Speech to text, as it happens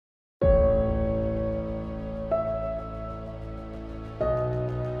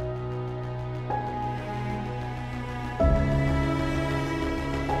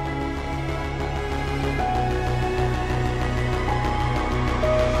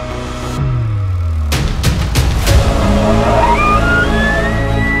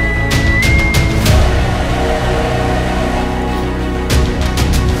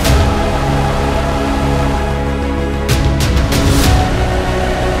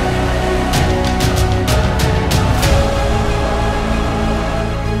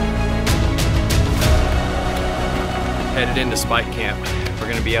into spike camp. We're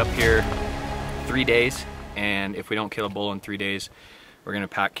gonna be up here 3 days, and if we don't kill a bull in 3 days, we're gonna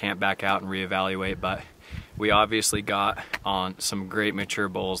pack camp back out and reevaluate. But we obviously got on some great mature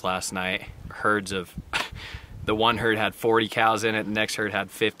bulls last night. Herds of, the one herd had 40 cows in it, the next herd had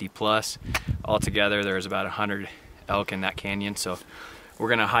 50 plus. Altogether, there was about 100 elk in that canyon. So we're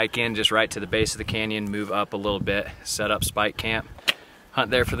gonna hike in just right to the base of the canyon, move up a little bit, set up spike camp,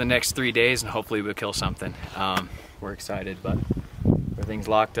 hunt there for the next 3 days, and hopefully we'll kill something. We're excited, but everything's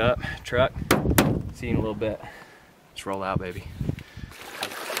locked up. Truck, see you in a little bit. Let's roll out, baby.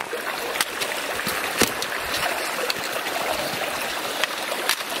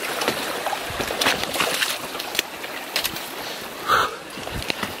 We're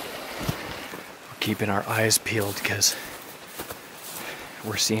keeping our eyes peeled because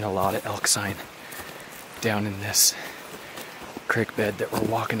we're seeing a lot of elk sign down in this creek bed that we're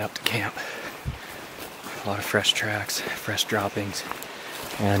walking up to camp. A lot of fresh tracks, fresh droppings,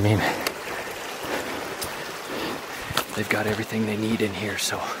 and I mean, they've got everything they need in here,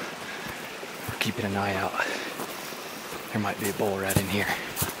 so we're keeping an eye out. There might be a bull right in here.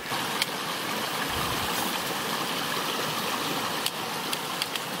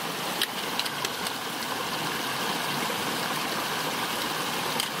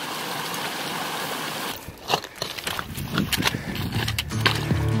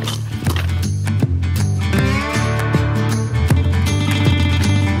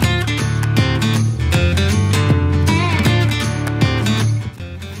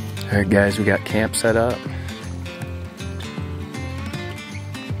 Alright guys, we got camp set up.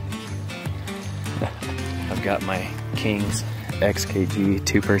 I've got my King's XKG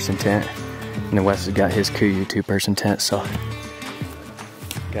 2-person tent, and the Wes has got his Kuyu 2-person tent, so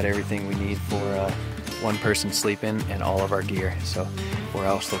got everything we need for 1 person sleeping and all of our gear. So we're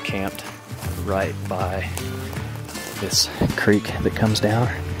also camped right by this creek that comes down.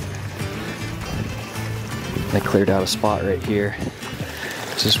 They cleared out a spot right here.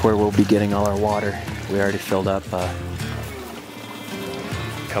 This is where we'll be getting all our water. We already filled up a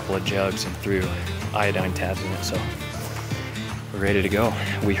couple of jugs and threw iodine tabs in it, so we're ready to go.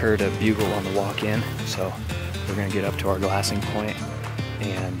 We heard a bugle on the walk in, so we're gonna get up to our glassing point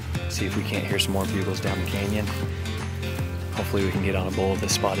and see if we can't hear some more bugles down the canyon. Hopefully we can get on a bull.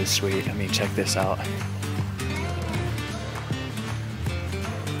 This spot is sweet. I mean, check this out.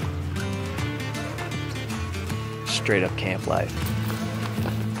 Straight up camp life.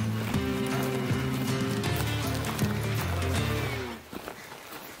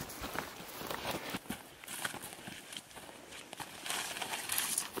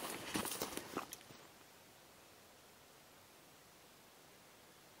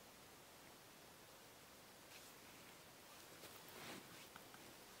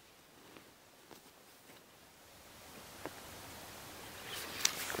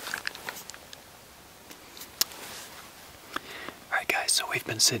 So we've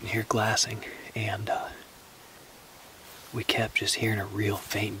been sitting here glassing, and we kept just hearing a real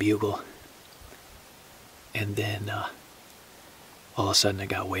faint bugle, and then all of a sudden it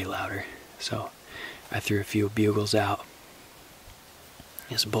got way louder. So I threw a few bugles out.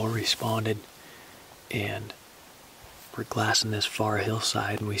 This bull responded, and we're glassing this far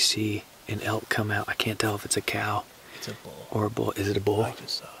hillside, and we see an elk come out. I can't tell if it's a cow. It's a bull. Or a bull. Is it a bull? I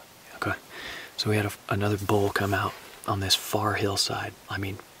just saw it. Okay. So we had another bull come out on this far hillside. I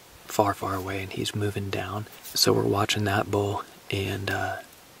mean, far, far away, and he's moving down. So we're watching that bull, and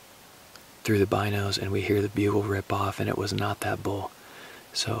through the binos, and we hear the bugle rip off, and it was not that bull.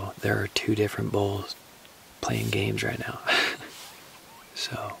 So there are 2 different bulls playing games right now.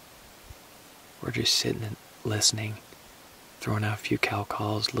 So we're just sitting and listening, throwing out a few cow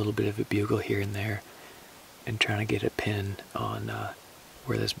calls, a little bit of a bugle here and there, and trying to get a pin on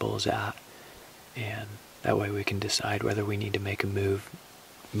where this bull is at. And that way we can decide whether we need to make a move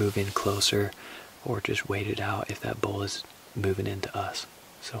in closer, or just wait it out if that bull is moving into us.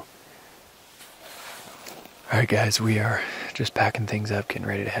 So, alright guys, we are just packing things up, getting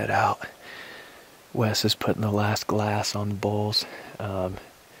ready to head out. Wes is putting the last glass on the bulls.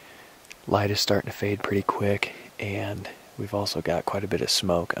 Light is starting to fade pretty quick, and we've also got quite a bit of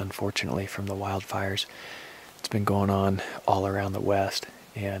smoke, unfortunately, from the wildfires. It's been going on all around the west,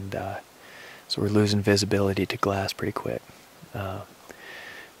 and so we're losing visibility to glass pretty quick.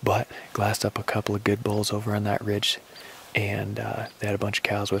 But glassed up a couple of good bulls over on that ridge, and they had a bunch of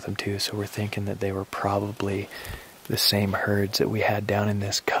cows with them too, so we're thinking that they were probably the same herds that we had down in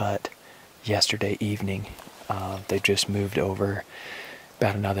this cut yesterday evening. They just moved over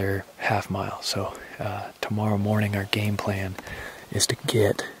about another half mile. So tomorrow morning our game plan is to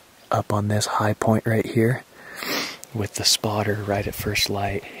get up on this high point right here with the spotter right at first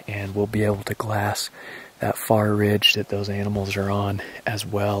light, and we'll be able to glass that far ridge that those animals are on, as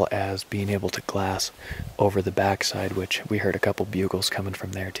well as being able to glass over the backside, which we heard a couple bugles coming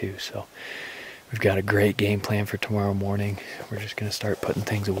from there too. So we've got a great game plan for tomorrow morning. We're just going to start putting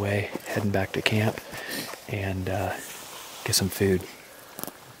things away, heading back to camp, and get some food.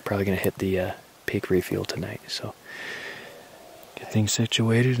 Probably going to hit the peak refuel tonight, so get things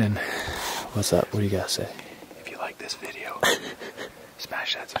situated. And what's up? What do you guys say? If you like this video,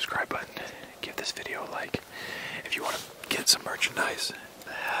 smash that subscribe button. Give this video a like. If you want to get some merchandise,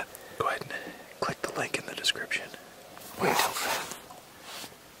 the hat, go ahead and click the link in the description. Whitetail Fit.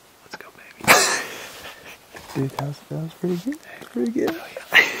 Let's go, baby. Dude, that was pretty good. Pretty good. Oh,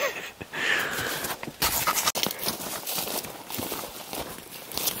 yeah.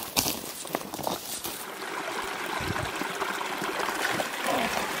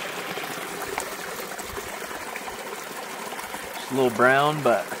 A little brown,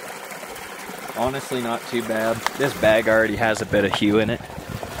 but honestly not too bad. This bag already has a bit of hue in it,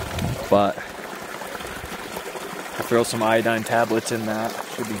 but I'll throw some iodine tablets in that.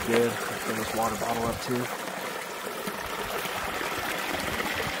 Should be good. I'll fill this water bottle up too.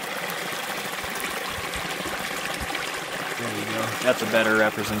 There you go. That's a better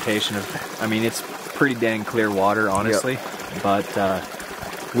representation of, I mean, it's pretty dang clear water, honestly. Yep.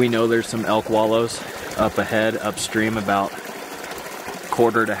 But we know there's some elk wallows up ahead, upstream, about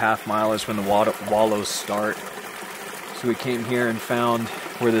quarter to half mile is when the wallows start. So we came here and found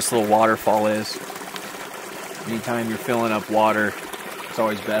where this little waterfall is. Anytime you're filling up water, it's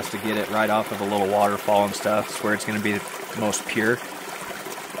always best to get it right off of a little waterfall and stuff. It's where it's going to be the most pure.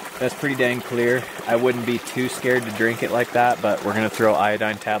 That's pretty dang clear. I wouldn't be too scared to drink it like that, but we're going to throw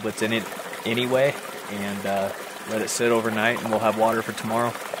iodine tablets in it anyway and let it sit overnight, and we'll have water for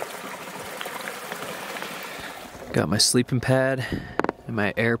tomorrow. Got my sleeping pad and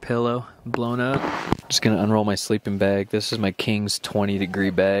my air pillow blown up. Just gonna unroll my sleeping bag. This is my King's 20-degree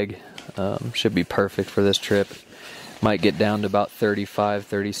bag. Should be perfect for this trip. Might get down to about 35,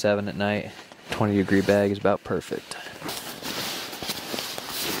 37 at night. 20-degree bag is about perfect.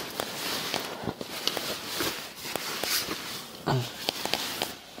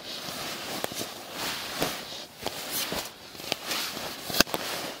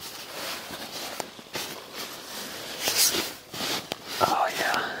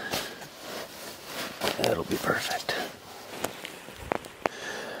 That'll be perfect.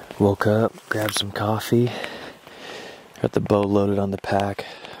 Woke up, grabbed some coffee, got the bow loaded on the pack.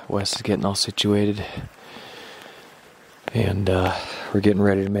 Wes is getting all situated, and we're getting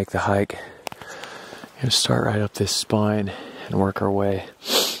ready to make the hike. Gonna start right up this spine and work our way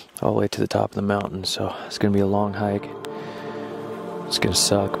all the way to the top of the mountain. So it's gonna be a long hike. It's gonna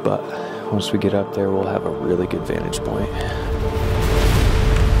suck, but once we get up there, we'll have a really good vantage point.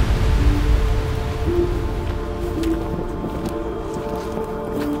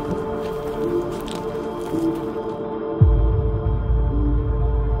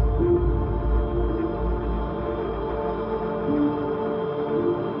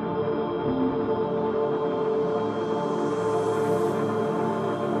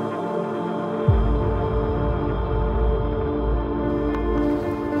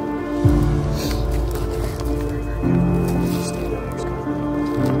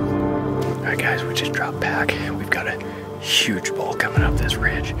 Guys, we just dropped back. We've got a huge bull coming up this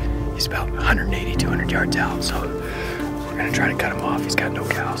ridge. He's about 180, 200 yards out, so we're gonna try to cut him off. He's got no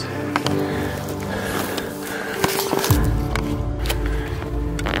cows.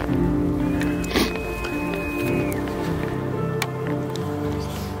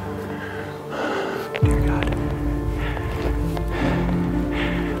 Dear God,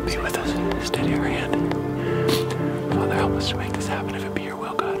 be with us. Steady our hand. Father, help us to make this happen if it be your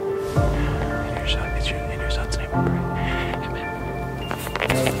will, God. In your son's name we pray. Amen.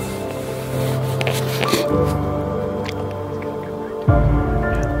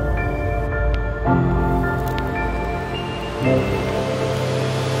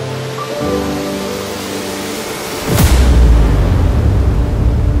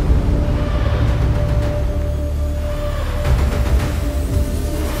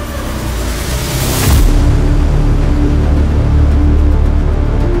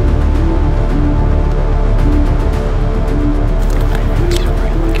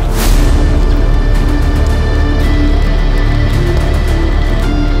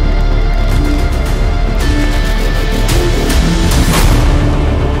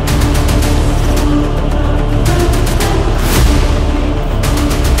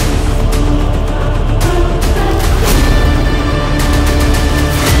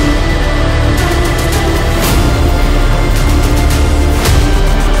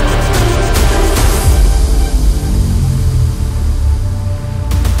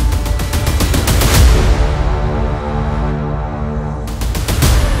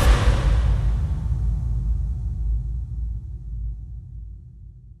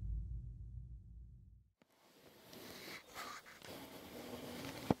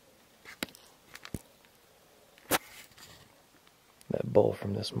 bull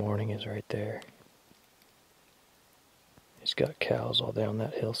from this morning is right there. He's got cows all down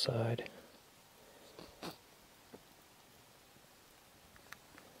that hillside.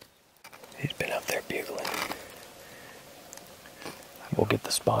 He's been up there bugling. We'll get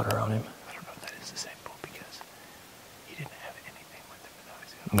the spotter on him. I don't know if that is the same bull because he didn't have anything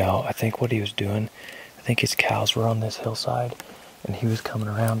with him. No, I think what he was doing, I think his cows were on this hillside, and he was coming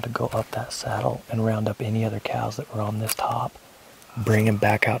around to go up that saddle and round up any other cows that were on this top, bring him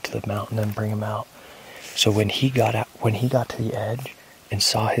back out to the mountain and bring him out. So when he got to the edge and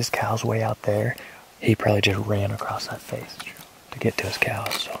saw his cows way out there, he probably just ran across that face to get to his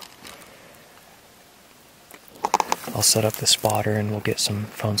cows. So I'll set up the spotter and we'll get some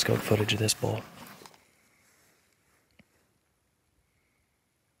phone scope footage of this bull.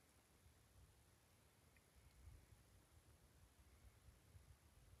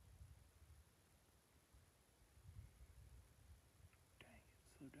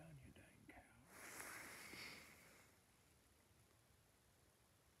 Slow down, you dang cow.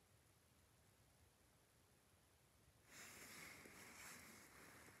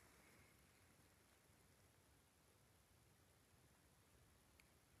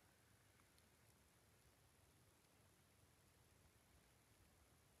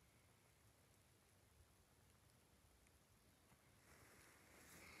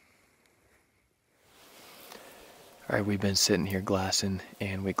 Alright, we've been sitting here glassing,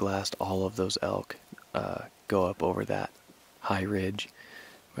 and we glassed all of those elk go up over that high ridge.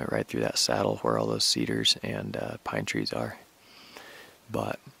 Went right through that saddle where all those cedars and pine trees are.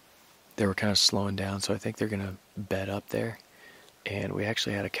 But they were kind of slowing down, so I think they're going to bed up there. And we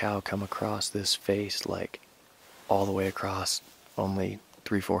actually had a cow come across this face, like all the way across, only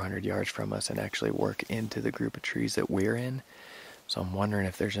 300-400 yards from us, and actually work into the group of trees that we're in. So I'm wondering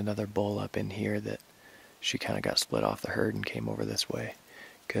if there's another bull up in here that she kind of got split off the herd and came over this way,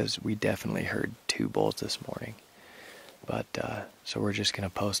 because we definitely heard 2 bulls this morning. But so we're just going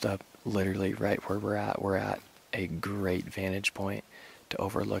to post up literally right where we're at. We're at a great vantage point to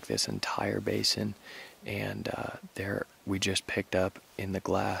overlook this entire basin, and there we just picked up in the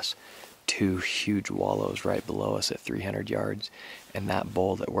glass 2 huge wallows right below us at 300 yards, and that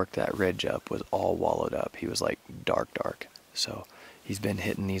bull that worked that ridge up was all wallowed up. He was like dark. So he's been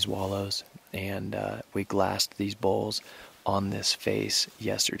hitting these wallows, and we glassed these bulls on this face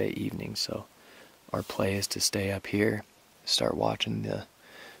yesterday evening. So our play is to stay up here, start watching the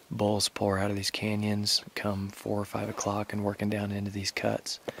bulls pour out of these canyons come 4 or 5 o'clock and working down into these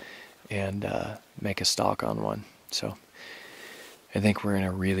cuts, and make a stalk on one. So I think we're in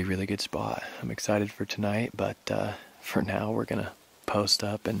a really good spot. I'm excited for tonight, but for now we're gonna post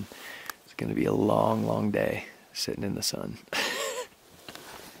up, and it's gonna be a long day sitting in the sun.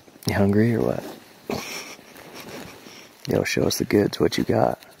 You hungry or what? Yo, show us the goods. What you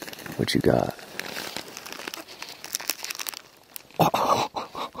got? What you got? Oh.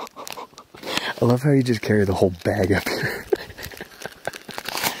 I love how you just carry the whole bag up here.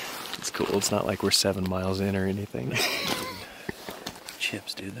 It's cool. It's not like we're 7 miles in or anything.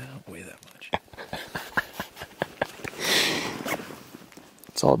 Chips, dude, they don't weigh that much.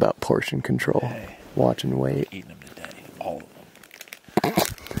 It's all about portion control. Hey, watch and wait. Eating them today, all of them.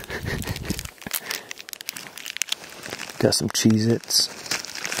 Got some Cheez-Its,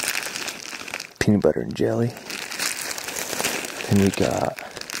 peanut butter and jelly, and we got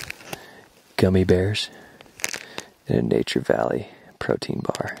gummy bears and a Nature Valley protein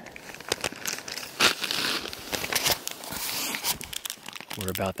bar. We're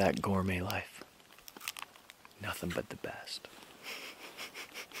about that gourmet life. Nothing but the best.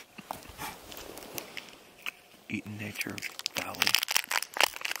 Eating Nature Valley.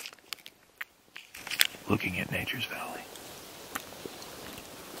 Looking at Nature's Valley.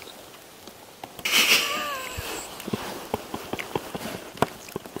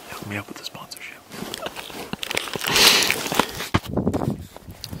 Hook me up with the sponsorship.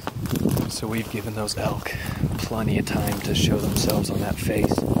 So we've given those elk plenty of time to show themselves on that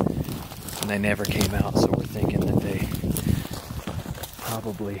face, and they never came out, so we're thinking that they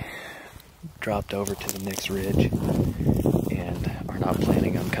probably dropped over to the next ridge and are not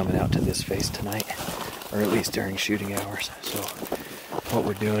planning on coming out to this face tonight, or at least during shooting hours. So what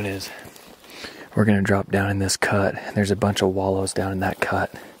we're doing is we're going to drop down in this cut. There's a bunch of wallows down in that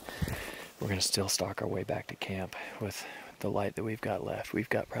cut. We're going to still stalk our way back to camp with the light that we've got left. We've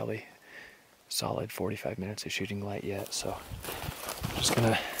got probably solid 45 minutes of shooting light yet, so just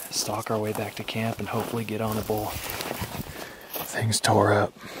going to stalk our way back to camp and hopefully get on a bull. Things tore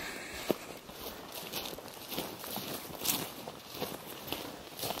up.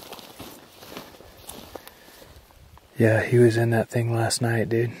 Yeah, he was in that thing last night,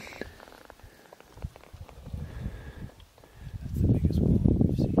 dude. That's the biggest wallow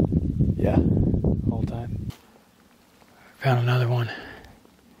we've seen. Yeah, whole time. Found another one.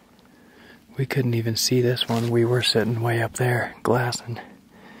 We couldn't even see this one. We were sitting way up there, glassing.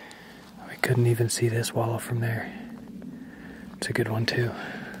 We couldn't even see this wallow from there. It's a good one too.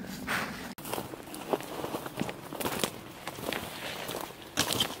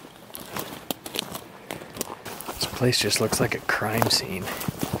 This place just looks like a crime scene.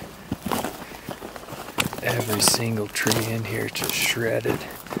 Every single tree in here is just shredded.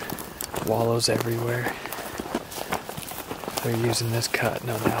 Wallows everywhere. They're using this cut,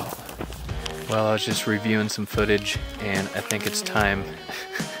 no doubt. Well, I was just reviewing some footage, and I think it's time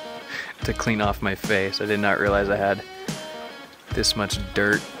to clean off my face. I did not realize I had this much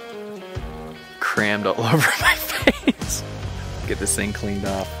dirt crammed all over my face. Get this thing cleaned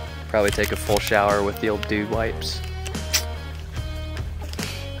off. Probably take a full shower with the old dude wipes.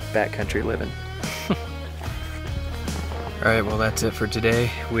 Backcountry living. Alright, well that's it for today.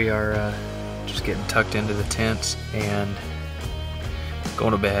 We are just getting tucked into the tents and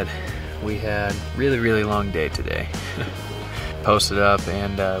going to bed. We had a really long day today. Posted up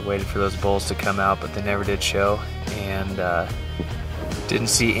and waited for those bulls to come out, but they never did show. And didn't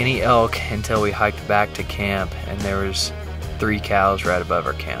see any elk until we hiked back to camp, and there was 3 cows right above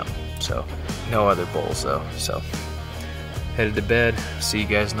our camp. So no other bulls though. So headed to bed. See you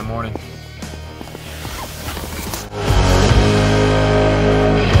guys in the morning.